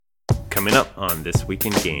Coming up on This Week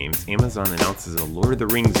in Games, Amazon announces a Lord of the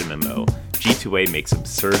Rings MMO, G2A makes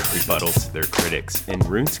absurd rebuttals to their critics, and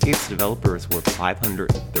RuneScape's developers worth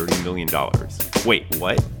 $530 million. Wait,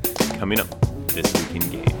 what? Coming up This Week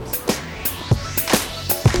in Games.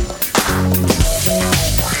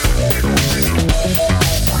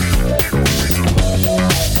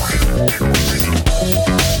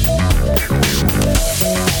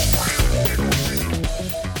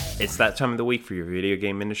 It's that time of the week for your video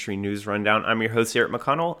game industry news rundown. I'm your host, Eric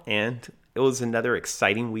McConnell, and it was another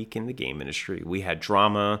exciting week in the game industry. We had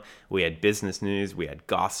drama, we had business news, we had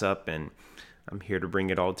gossip, and I'm here to bring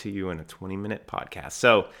it all to you in a 20-minute podcast.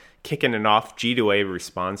 So, kicking it off, G2A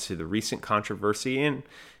responds to the recent controversy and,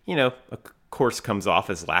 of course, comes off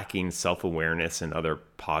as lacking self-awareness and other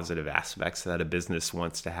positive aspects that a business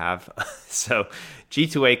wants to have. So,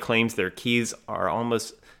 G2A claims their keys are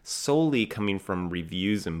almost solely coming from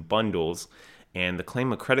reviews and bundles, and the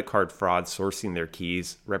claim of credit card fraud sourcing their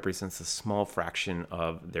keys represents a small fraction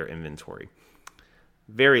of their inventory.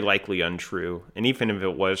 Very likely untrue, and even if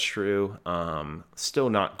it was true, still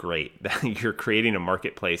not great that you're creating a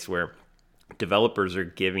marketplace where developers are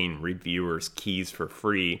giving reviewers keys for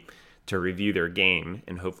free to review their game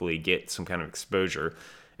and hopefully get some kind of exposure,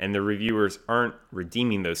 and the reviewers aren't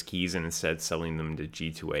redeeming those keys and instead selling them to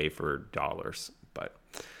G2A for dollars. But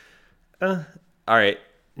all right,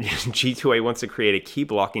 G2A wants to create a key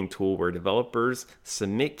blocking tool where developers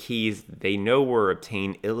submit keys they know were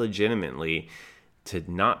obtained illegitimately to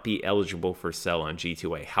not be eligible for sale on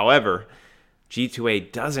G2A. However,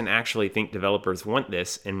 G2A doesn't actually think developers want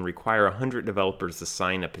this and require 100 developers to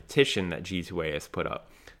sign a petition that G2A has put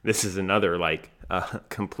up. This is another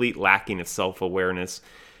complete lacking of self-awareness.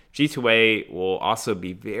 G2A will also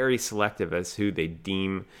be very selective as who they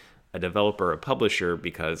deem a developer or publisher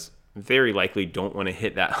because very likely don't want to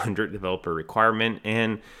hit that 100 developer requirement.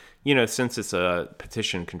 And, since it's a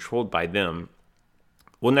petition controlled by them,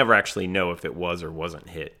 we'll never actually know if it was or wasn't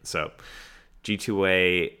hit. So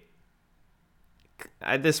G2A,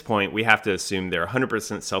 at this point, we have to assume they're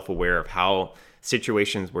 100% self-aware of how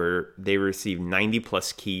situations where they receive 90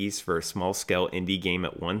 plus keys for a small scale indie game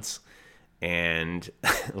at once. And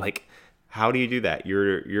how do you do that?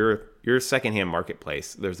 You're a secondhand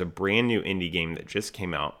marketplace. There's a brand new indie game that just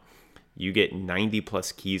came out. You get 90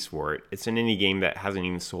 plus keys for it. It's an indie game that hasn't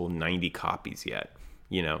even sold 90 copies yet.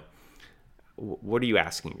 What are you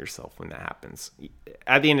asking yourself when that happens?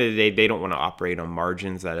 At the end of the day, they don't want to operate on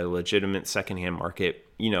margins that a legitimate secondhand market,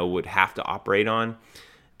 would have to operate on.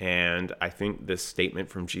 And I think this statement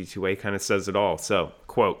from G2A kind of says it all. So,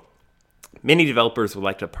 quote, many developers would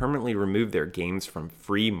like to permanently remove their games from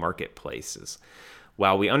free marketplaces.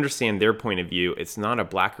 While we understand their point of view, it's not a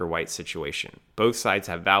black or white situation. Both sides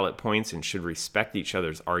have valid points and should respect each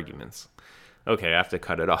other's arguments. Okay, I have to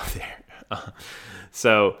cut it off there.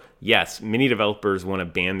 So, yes, many developers want to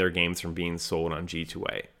ban their games from being sold on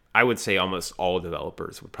G2A. I would say almost all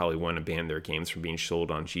developers would probably want to ban their games from being sold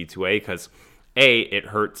on G2A because, A, it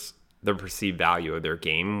hurts the perceived value of their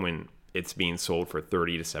game when it's being sold for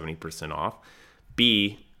 30 to 70% off.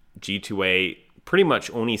 B, G2A pretty much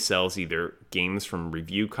only sells either games from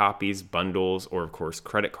review copies, bundles, or of course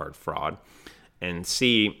credit card fraud. And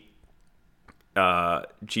C,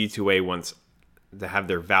 G2A wants to have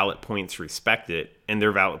their valid points respected, and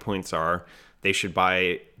their valid points are they should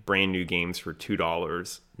buy brand new games for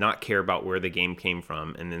 $2, not care about where the game came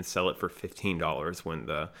from, and then sell it for $15 when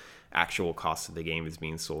the actual cost of the game is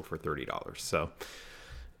being sold for $30. So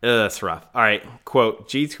that's rough. All right, quote,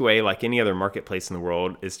 G2A, like any other marketplace in the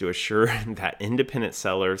world, is to assure that independent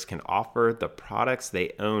sellers can offer the products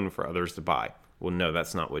they own for others to buy. Well, no,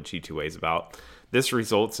 that's not what G2A is about. This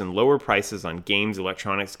results in lower prices on games,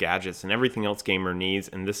 electronics, gadgets, and everything else gamer needs,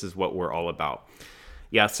 and this is what we're all about.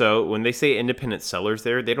 Yeah, so when they say independent sellers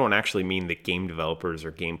there, they don't actually mean the game developers or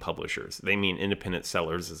game publishers. They mean independent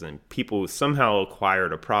sellers as in people who somehow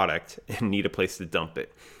acquired a product and need a place to dump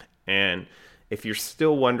it. And if you're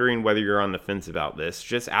still wondering whether you're on the fence about this,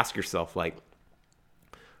 just ask yourself,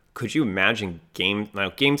 could you imagine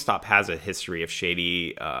GameStop has a history of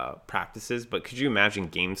shady practices, but could you imagine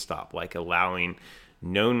GameStop allowing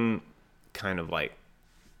known kind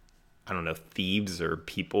of thieves or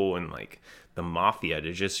people in the mafia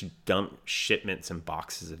to just dump shipments and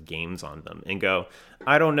boxes of games on them and go,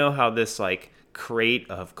 I don't know how this crate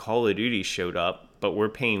of Call of Duty showed up, but we're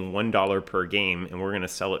paying $1 per game and we're going to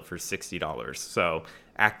sell it for $60. So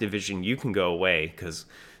Activision, you can go away because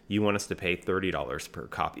you want us to pay $30 per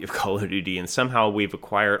copy of Call of Duty. And somehow we've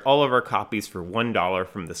acquired all of our copies for $1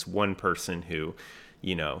 from this one person who,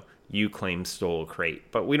 you claim stole a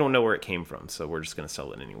crate, but we don't know where it came from. So we're just going to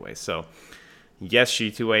sell it anyway. So Yes,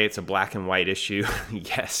 G2A, it's a black and white issue.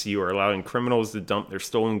 Yes, you are allowing criminals to dump their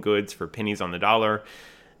stolen goods for pennies on the dollar.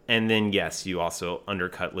 And then, yes, you also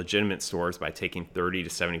undercut legitimate stores by taking 30 to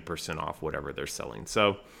 70% off whatever they're selling.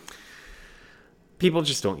 So people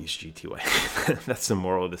just don't use G2A. That's the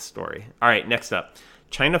moral of the story. All right, next up.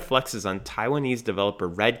 China flexes on Taiwanese developer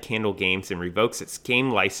Red Candle Games and revokes its game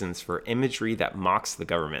license for imagery that mocks the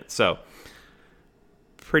government. So,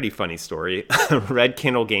 pretty funny story. Red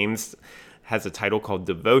Candle Games has a title called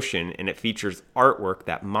Devotion, and it features artwork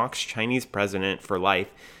that mocks Chinese president for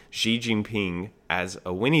life Xi Jinping as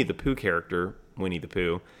a Winnie the Pooh character, Winnie the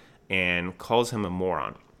Pooh, and calls him a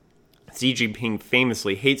moron. Xi Jinping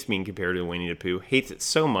famously hates being compared to Winnie the Pooh, hates it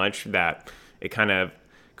so much that it kind of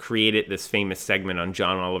created this famous segment on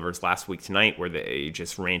John Oliver's Last Week Tonight where they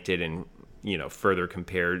just ranted and, further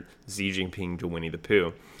compared Xi Jinping to Winnie the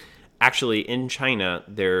Pooh. Actually, in China,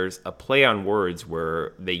 there's a play on words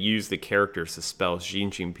where they use the characters to spell Xi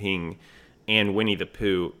Jinping and Winnie the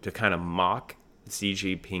Pooh to kind of mock Xi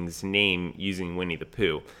Jinping's name using Winnie the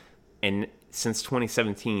Pooh. And since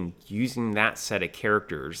 2017, using that set of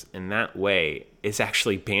characters in that way is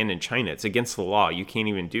actually banned in China. It's against the law. You can't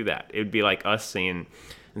even do that. It would be like us saying,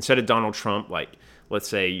 instead of Donald Trump, like, let's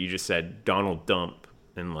say you just said Donald Dump,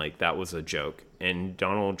 and like that was a joke. And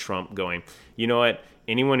Donald Trump going, you know what?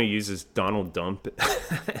 Anyone who uses Donald Dump,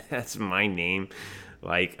 that's my name.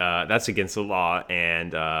 Like, that's against the law,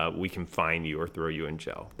 and we can fine you or throw you in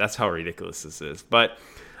jail. That's how ridiculous this is. But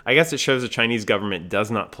I guess it shows the Chinese government does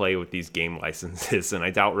not play with these game licenses, and I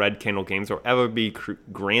doubt Red Candle Games will ever be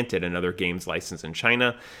granted another games license in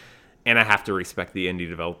China, and I have to respect the indie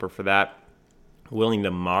developer for that, willing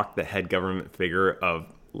to mock the head government figure of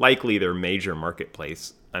likely their major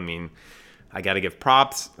marketplace. I mean, I got to give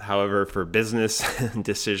props. However, for business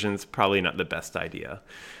decisions, probably not the best idea.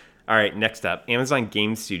 All right, next up, Amazon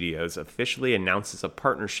Game Studios officially announces a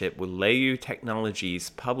partnership with Leyou Technologies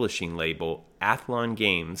publishing label Athlon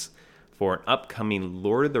Games for an upcoming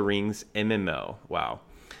Lord of the Rings MMO. Wow.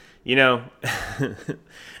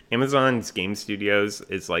 Amazon's Game Studios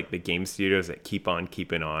is like the game studios that keep on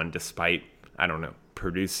keeping on despite,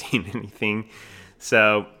 producing anything.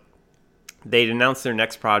 So they'd announced their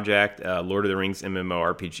next project, Lord of the Rings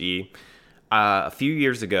MMORPG, a few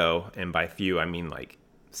years ago, and by few, I mean like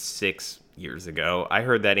 6 years ago. I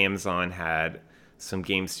heard that Amazon had some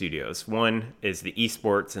game studios. One is the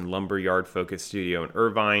esports and lumberyard focused studio in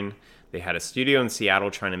Irvine. They had a studio in Seattle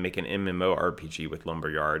trying to make an MMORPG with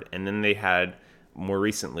Lumberyard, and then they had more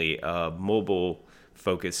recently a mobile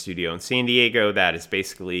focused studio in San Diego that is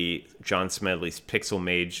basically John Smedley's Pixel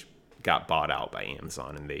Mage got bought out by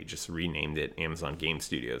Amazon, and they just renamed it Amazon Game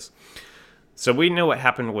Studios. So we know what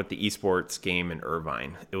happened with the esports game in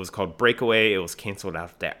Irvine. It was called Breakaway. It was canceled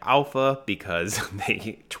after alpha because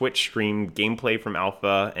they Twitch streamed gameplay from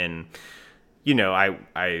alpha, and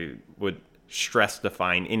I would stress to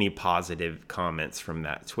find any positive comments from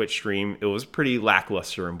that Twitch stream. It was a pretty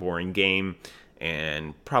lackluster and boring game,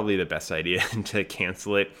 and probably the best idea to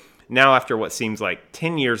cancel it. Now, after what seems like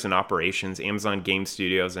 10 years in operations, Amazon Game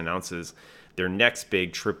Studios announces their next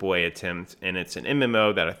big AAA attempt, and it's an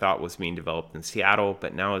MMO that I thought was being developed in Seattle,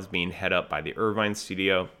 but now is being head up by the Irvine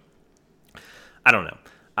studio. I don't know.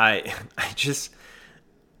 I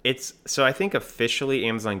think officially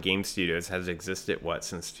Amazon Game Studios has existed,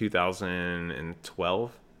 since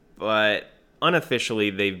 2012? But unofficially,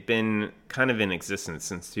 they've been kind of in existence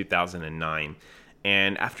since 2009.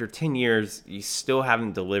 And after 10 years, you still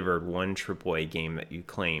haven't delivered one AAA game that you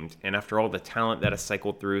claimed. And after all the talent that has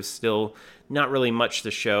cycled through, still not really much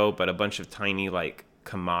to show, but a bunch of tiny,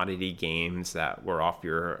 commodity games that were off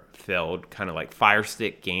your field, kind of like Fire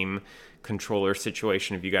Stick game controller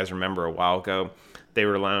situation. If you guys remember a while ago,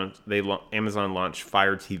 Amazon launched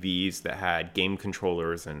Fire TVs that had game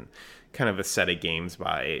controllers and kind of a set of games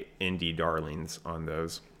by indie darlings on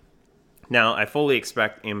those. Now, I fully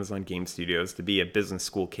expect Amazon Game Studios to be a business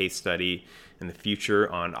school case study in the future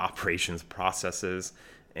on operations processes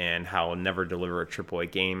and how it'll never deliver a AAA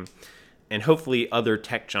game. And hopefully other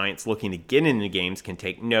tech giants looking to get into games can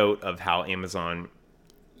take note of how Amazon,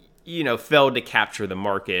 failed to capture the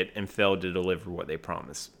market and failed to deliver what they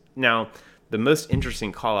promised. Now, the most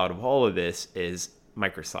interesting call out of all of this is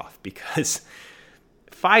Microsoft, because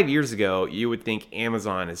 5 years ago, you would think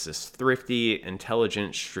Amazon is this thrifty,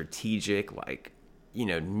 intelligent, strategic,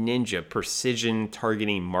 ninja precision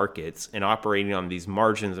targeting markets and operating on these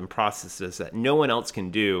margins and processes that no one else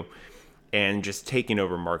can do, and just taking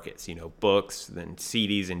over markets, books, then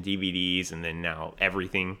CDs and DVDs, and then now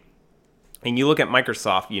everything. And you look at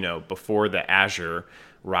Microsoft, before the Azure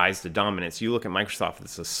rise to dominance. You look at Microsoft,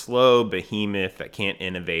 it's a slow behemoth that can't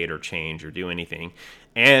innovate or change or do anything.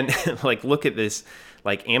 And like, look at this,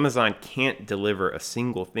 like Amazon can't deliver a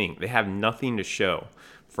single thing. They have nothing to show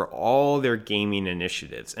for all their gaming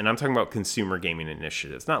initiatives. And I'm talking about consumer gaming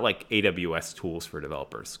initiatives, not like AWS tools for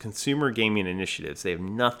developers. Consumer gaming initiatives, they have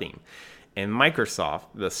nothing. And Microsoft,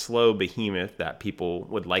 the slow behemoth that people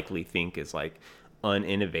would likely think is like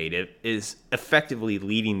uninnovative, is effectively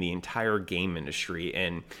leading the entire game industry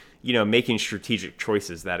and, you know, making strategic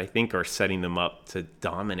choices that I think are setting them up to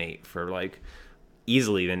dominate for like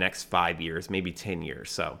easily the next 5 years, maybe 10 years.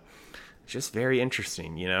 So just very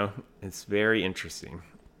interesting, you know, it's very interesting.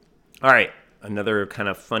 All right, another kind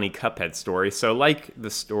of funny Cuphead story. So like the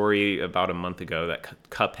story about a month ago that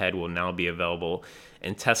Cuphead will now be available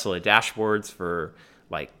in Tesla dashboards for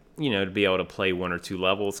like, you know, to be able to play 1 or 2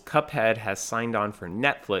 levels, Cuphead has signed on for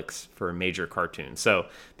Netflix for a major cartoon. So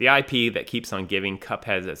the IP that keeps on giving,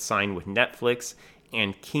 Cuphead has signed with Netflix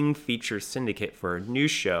and King Feature Syndicate for a new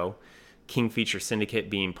show. King Feature Syndicate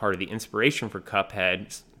being part of the inspiration for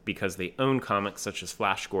Cuphead because they own comics such as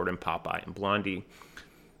Flash Gordon, Popeye, and Blondie.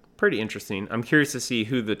 Pretty interesting. I'm curious to see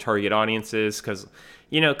who the target audience is because,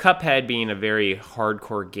 you know, Cuphead being a very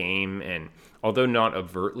hardcore game and although not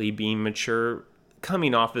overtly being mature,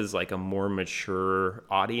 coming off as like a more mature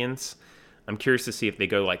audience. I'm curious to see if they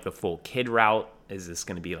go like the full kid route. Is this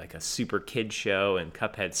going to be like a super kid show and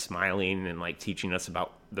Cuphead smiling and like teaching us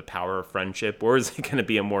about the power of friendship? Or is it going to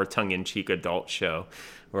be a more tongue-in-cheek adult show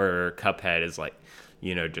where Cuphead is like,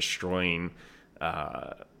 you know, destroying,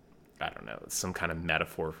 I don't know, some kind of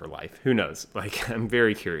metaphor for life? Who knows? Like, I'm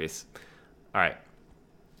very curious. All right.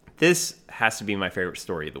 This has to be my favorite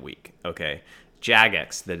story of the week, okay?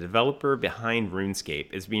 Jagex, the developer behind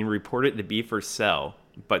RuneScape, is being reported to be for sale,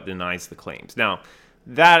 but denies the claims. Now,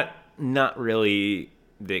 that not really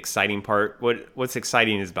the exciting part. What's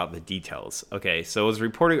exciting is about the details. Okay, so it was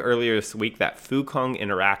reported earlier this week that Fukong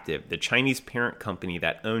Interactive, the Chinese parent company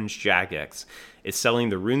that owns Jagex, is selling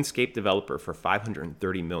the RuneScape developer for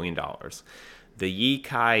 $530 million. The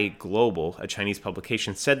Yikai Global, a Chinese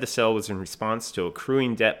publication, said the sale was in response to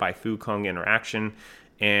accruing debt by Fukong Interaction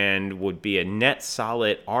and would be a net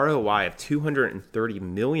solid ROI of $230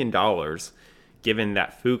 million, given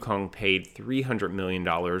that Fukong paid $300 million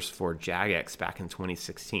for Jagex back in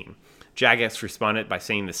 2016. Jagex responded by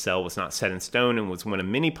saying the sale was not set in stone and was one of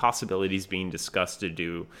many possibilities being discussed to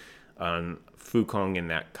do on Fukong in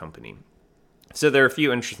that company. So there are a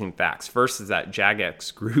few interesting facts. First is that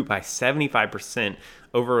Jagex grew by 75%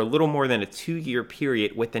 over a little more than a 2-year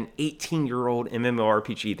period with an 18-year-old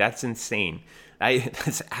MMORPG. That's insane.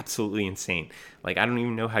 That's absolutely insane. Like, I don't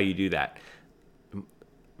even know how you do that.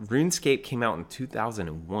 RuneScape came out in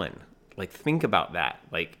 2001. Like, think about that.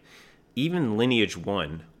 Like, even Lineage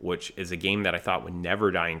 1, which is a game that I thought would never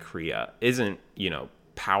die in Korea, isn't, you know,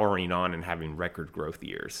 powering on and having record growth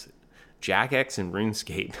years. Jagex and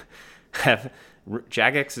RuneScape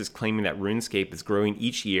Jagex is claiming that RuneScape is growing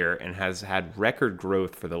each year and has had record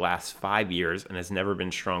growth for the last 5 years and has never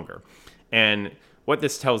been stronger. And what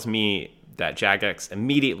this tells me that Jagex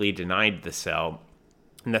immediately denied the sale,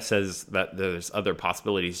 and that says that there's other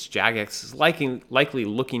possibilities. Jagex is likely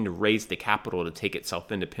looking to raise the capital to take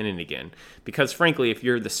itself independent again. Because frankly, if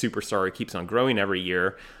you're the superstar who keeps on growing every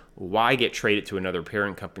year, why get traded to another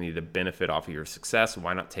parent company to benefit off of your success?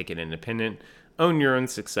 Why not take it independent? Own your own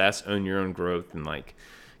success, own your own growth, and like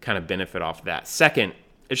kind of benefit off of that. Second,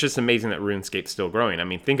 it's just amazing that RuneScape's still growing. I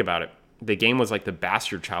mean, think about it. The game was like the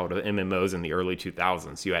bastard child of MMOs in the early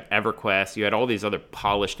 2000s. You had EverQuest, you had all these other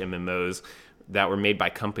polished MMOs that were made by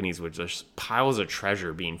companies with just piles of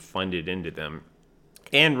treasure being funded into them.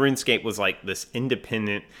 And RuneScape was like this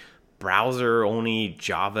independent browser-only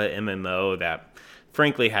Java MMO that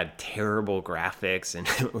frankly had terrible graphics and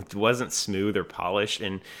it wasn't smooth or polished.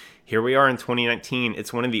 And here we are in 2019.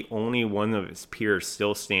 It's one of the only one of its peers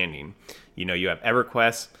still standing. You know, you have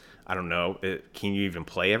EverQuest. I don't know. Can you even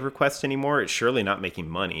play EverQuest anymore? It's surely not making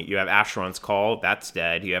money. You have Asheron's Call. That's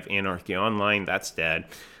dead. You have Anarchy Online. That's dead.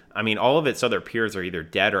 I mean, all of its other peers are either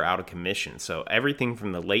dead or out of commission. So everything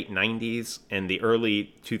from the late 90s and the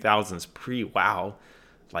early 2000s pre-WoW,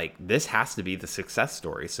 like, this has to be the success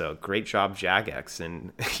story. So great job, Jagex.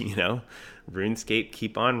 And, you know, RuneScape,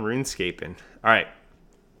 keep on RuneScaping. All right.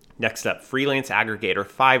 Next up, freelance aggregator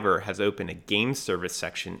Fiverr has opened a game service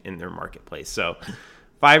section in their marketplace. So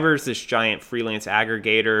Fiverr is this giant freelance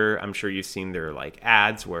aggregator. I'm sure you've seen their like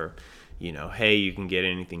ads where, you know, hey, you can get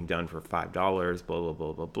anything done for $5, blah, blah,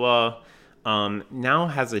 blah, blah, blah. Now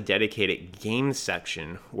has a dedicated game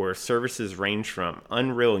section where services range from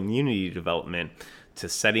Unreal and Unity development to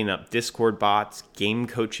setting up Discord bots, game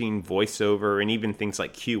coaching, voiceover, and even things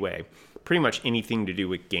like QA. Pretty much anything to do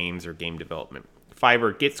with games or game development.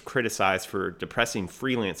 Fiverr gets criticized for depressing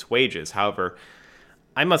freelance wages. However,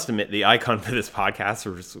 I must admit the icon for this podcast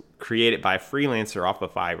was created by a freelancer off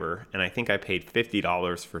of Fiverr, and I think I paid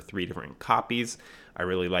 $50 for 3 different copies. I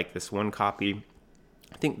really like this one copy.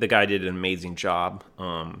 I think the guy did an amazing job.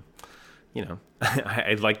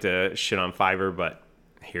 I'd like to shit on Fiverr, but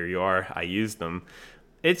here you are. I used them.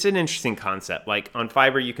 It's an interesting concept. Like on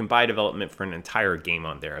Fiverr, you can buy development for an entire game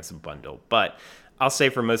on there as a bundle. But I'll say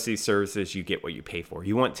for most of these services, you get what you pay for.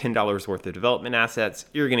 You want $10 worth of development assets,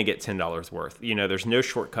 you're going to get $10 worth. There's no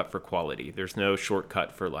shortcut for quality. There's no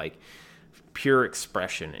shortcut for like pure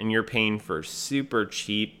expression. And you're paying for super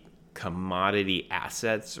cheap commodity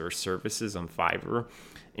assets or services on Fiverr.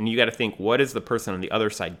 And you got to think, what is the person on the other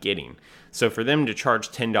side getting? So for them to charge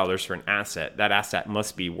 $10 for an asset, that asset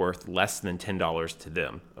must be worth less than $10 to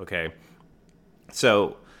them, okay?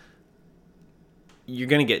 So you're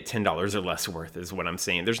going to get $10 or less worth is what I'm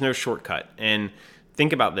saying. There's no shortcut. And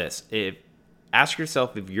think about this. Ask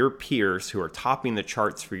yourself if your peers who are topping the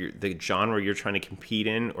charts for the genre you're trying to compete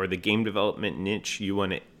in or the game development niche you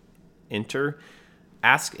want to enter,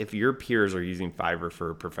 ask if your peers are using Fiverr for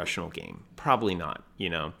a professional game. Probably not,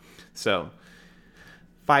 So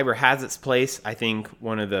Fiverr has its place. I think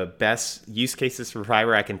one of the best use cases for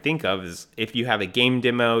Fiverr I can think of is if you have a game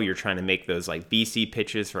demo, you're trying to make those like VC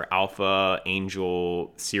pitches for Alpha,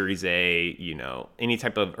 Angel, Series A, any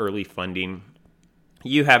type of early funding.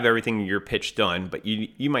 You have everything in your pitch done, but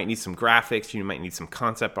you might need some graphics, you might need some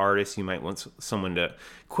concept artists, you might want someone to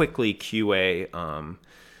quickly QA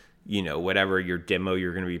whatever your demo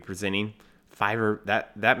you're going to be presenting. Fiverr,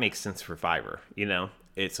 that makes sense for Fiverr.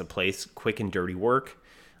 It's a place, quick and dirty work.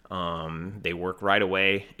 They work right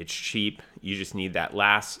away. It's cheap. You just need that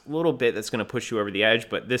last little bit that's going to push you over the edge,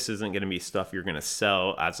 but this isn't going to be stuff you're going to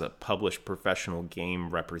sell as a published professional game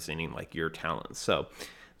representing like your talents. So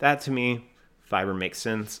that to me, Fiverr makes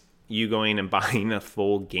sense. You going and buying a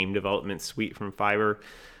full game development suite from Fiverr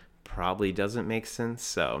probably doesn't make sense.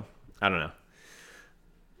 So I don't know.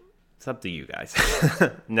 It's up to you guys.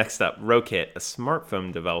 Next up, Rokit, a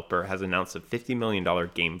smartphone developer, has announced a $50 million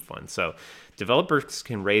game fund. So developers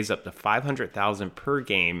can raise up to $500,000 per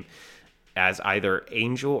game as either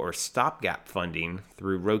angel or stopgap funding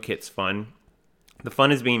through Rokit's fund. The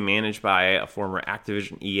fund is being managed by a former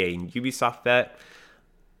Activision, EA, and Ubisoft vet.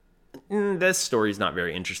 This story is not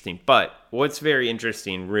very interesting, but what's very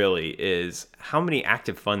interesting really is how many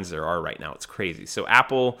active funds there are right now. It's crazy. So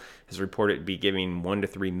Apple has reported to be giving $1 to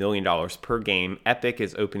 $3 million per game. Epic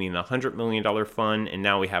is opening a $100 million fund, and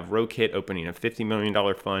now we have Rokit opening a $50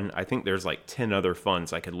 million fund. I think there's like 10 other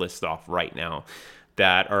funds I could list off right now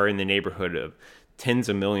that are in the neighborhood of tens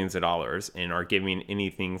of millions of dollars and are giving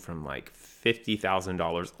anything from like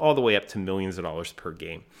 $50,000 all the way up to millions of dollars per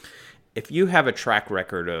game. If you have a track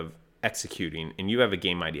record of executing and you have a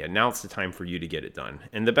game idea, now it's the time for you to get it done.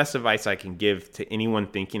 And the best advice I can give to anyone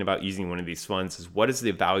thinking about using one of these funds is, what is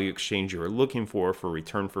the value exchange you are looking for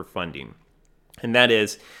return for funding? And that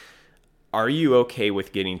is, are you okay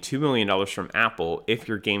with getting $2 million from Apple if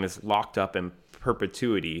your game is locked up in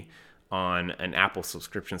perpetuity on an Apple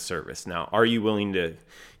subscription service? Now, are you willing to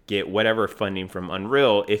get whatever funding from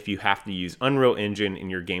Unreal if you have to use Unreal Engine and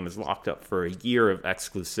your game is locked up for a year of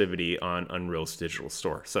exclusivity on Unreal's digital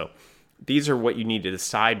store? So these are what you need to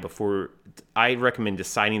decide before. I recommend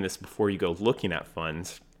deciding this before you go looking at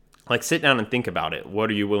funds. Like, sit down and think about it. What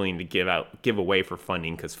are you willing to give away for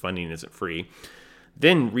funding? Because funding isn't free.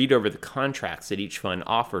 Then read over the contracts that each fund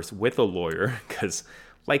offers with a lawyer, because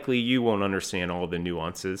likely you won't understand all the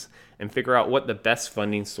nuances, and figure out what the best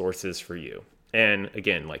funding source is for you. And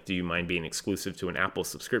again, like, do you mind being exclusive to an Apple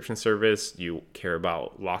subscription service? Do you care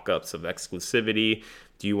about lockups of exclusivity?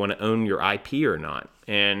 Do you want to own your IP or not?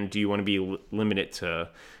 And do you want to be limited to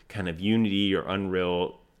kind of Unity or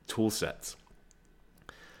Unreal tool sets?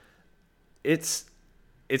 It's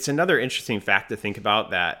another interesting fact to think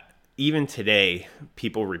about, that even today,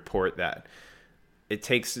 people report that it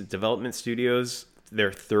takes development studios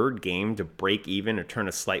their third game to break even or turn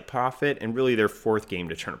a slight profit, and really their fourth game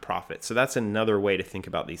to turn a profit. So that's another way to think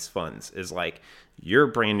about these funds, is like, you're a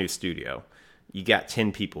brand new studio. You got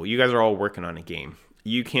 10 people. You guys are all working on a game.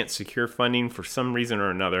 You can't secure funding for some reason or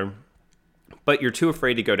another, but you're too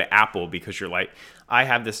afraid to go to Apple because you're like, I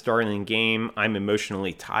have this darling game. I'm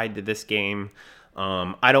emotionally tied to this game.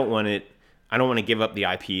 I don't want to give up the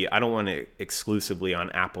IP. I don't want it exclusively on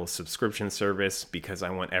Apple's subscription service because I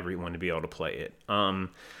want everyone to be able to play it.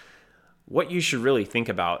 What you should really think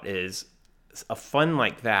about is, a fund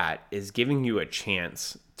like that is giving you a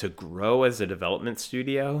chance to grow as a development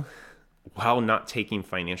studio while not taking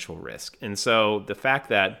financial risk. And so the fact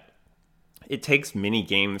that it takes many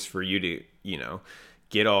games for you to,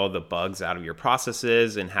 get all the bugs out of your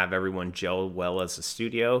processes and have everyone gel well as a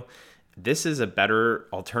studio, this is a better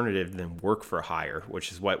alternative than work for hire,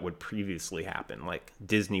 which is what would previously happen. Like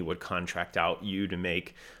Disney would contract out you to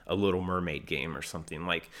make a Little Mermaid game or something.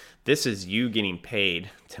 Like this is you getting paid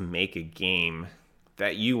to make a game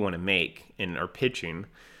that you want to make and are pitching.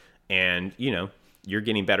 And, you're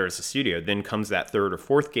getting better as a studio. Then comes that third or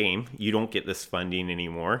fourth game. You don't get this funding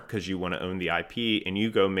anymore because you want to own the IP, and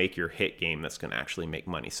you go make your hit game that's going to actually make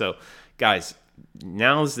money. So, guys,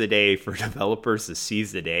 now's the day for developers to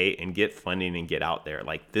seize the day and get funding and get out there.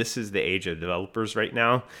 Like, this is the age of developers right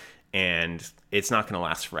now, and it's not going to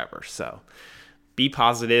last forever. So, be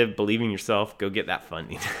positive, believe in yourself, go get that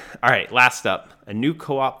funding. All right, last up, a new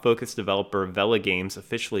co-op focused developer, Vela Games,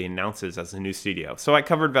 officially announces as a new studio. So I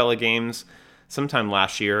covered Vela Games sometime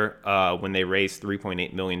last year when they raised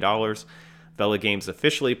 $3.8 million. Vela Games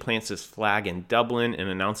officially plants its flag in Dublin and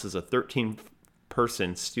announces a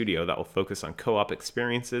 13-person studio that will focus on co-op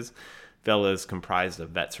experiences. Vela is comprised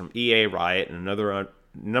of vets from EA, Riot, and another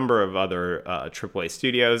number of other AAA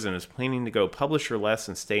studios, and is planning to go publisher-less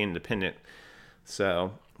and stay independent.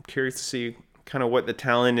 So I'm curious to see kind of what the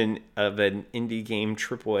talent of an indie game,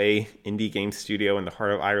 AAA indie game studio in the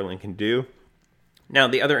heart of Ireland can do. Now,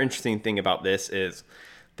 the other interesting thing about this is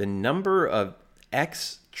the number of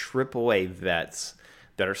ex-AAA vets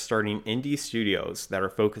that are starting indie studios that are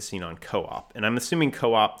focusing on co-op. And I'm assuming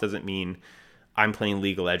co-op doesn't mean I'm playing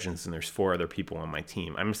League of Legends and there's 4 other people on my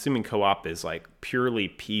team. I'm assuming co-op is like purely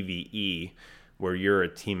PvE, where you're a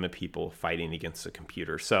team of people fighting against a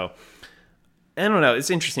computer. So I don't know. It's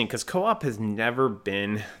interesting because co-op has never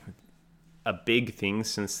been a big thing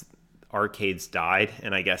since arcades died,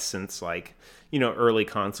 and I guess since early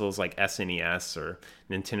consoles like SNES or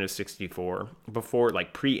Nintendo 64. Before,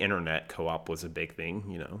 like pre-internet, co-op was a big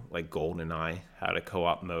thing. Like GoldenEye had a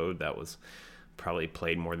co-op mode that was probably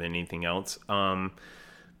played more than anything else.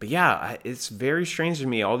 But yeah, it's very strange to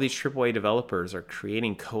me. All these AAA developers are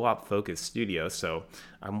creating co-op focused studios. So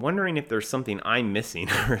I'm wondering if there's something I'm missing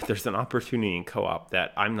or if there's an opportunity in co-op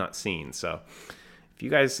that I'm not seeing. So if you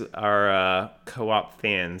guys are co-op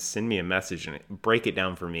fans, send me a message and break it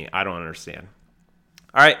down for me. I don't understand.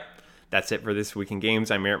 All right, that's it for This Week in Games.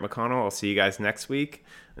 I'm Eric McConnell. I'll see you guys next week.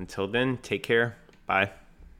 Until then, take care. Bye.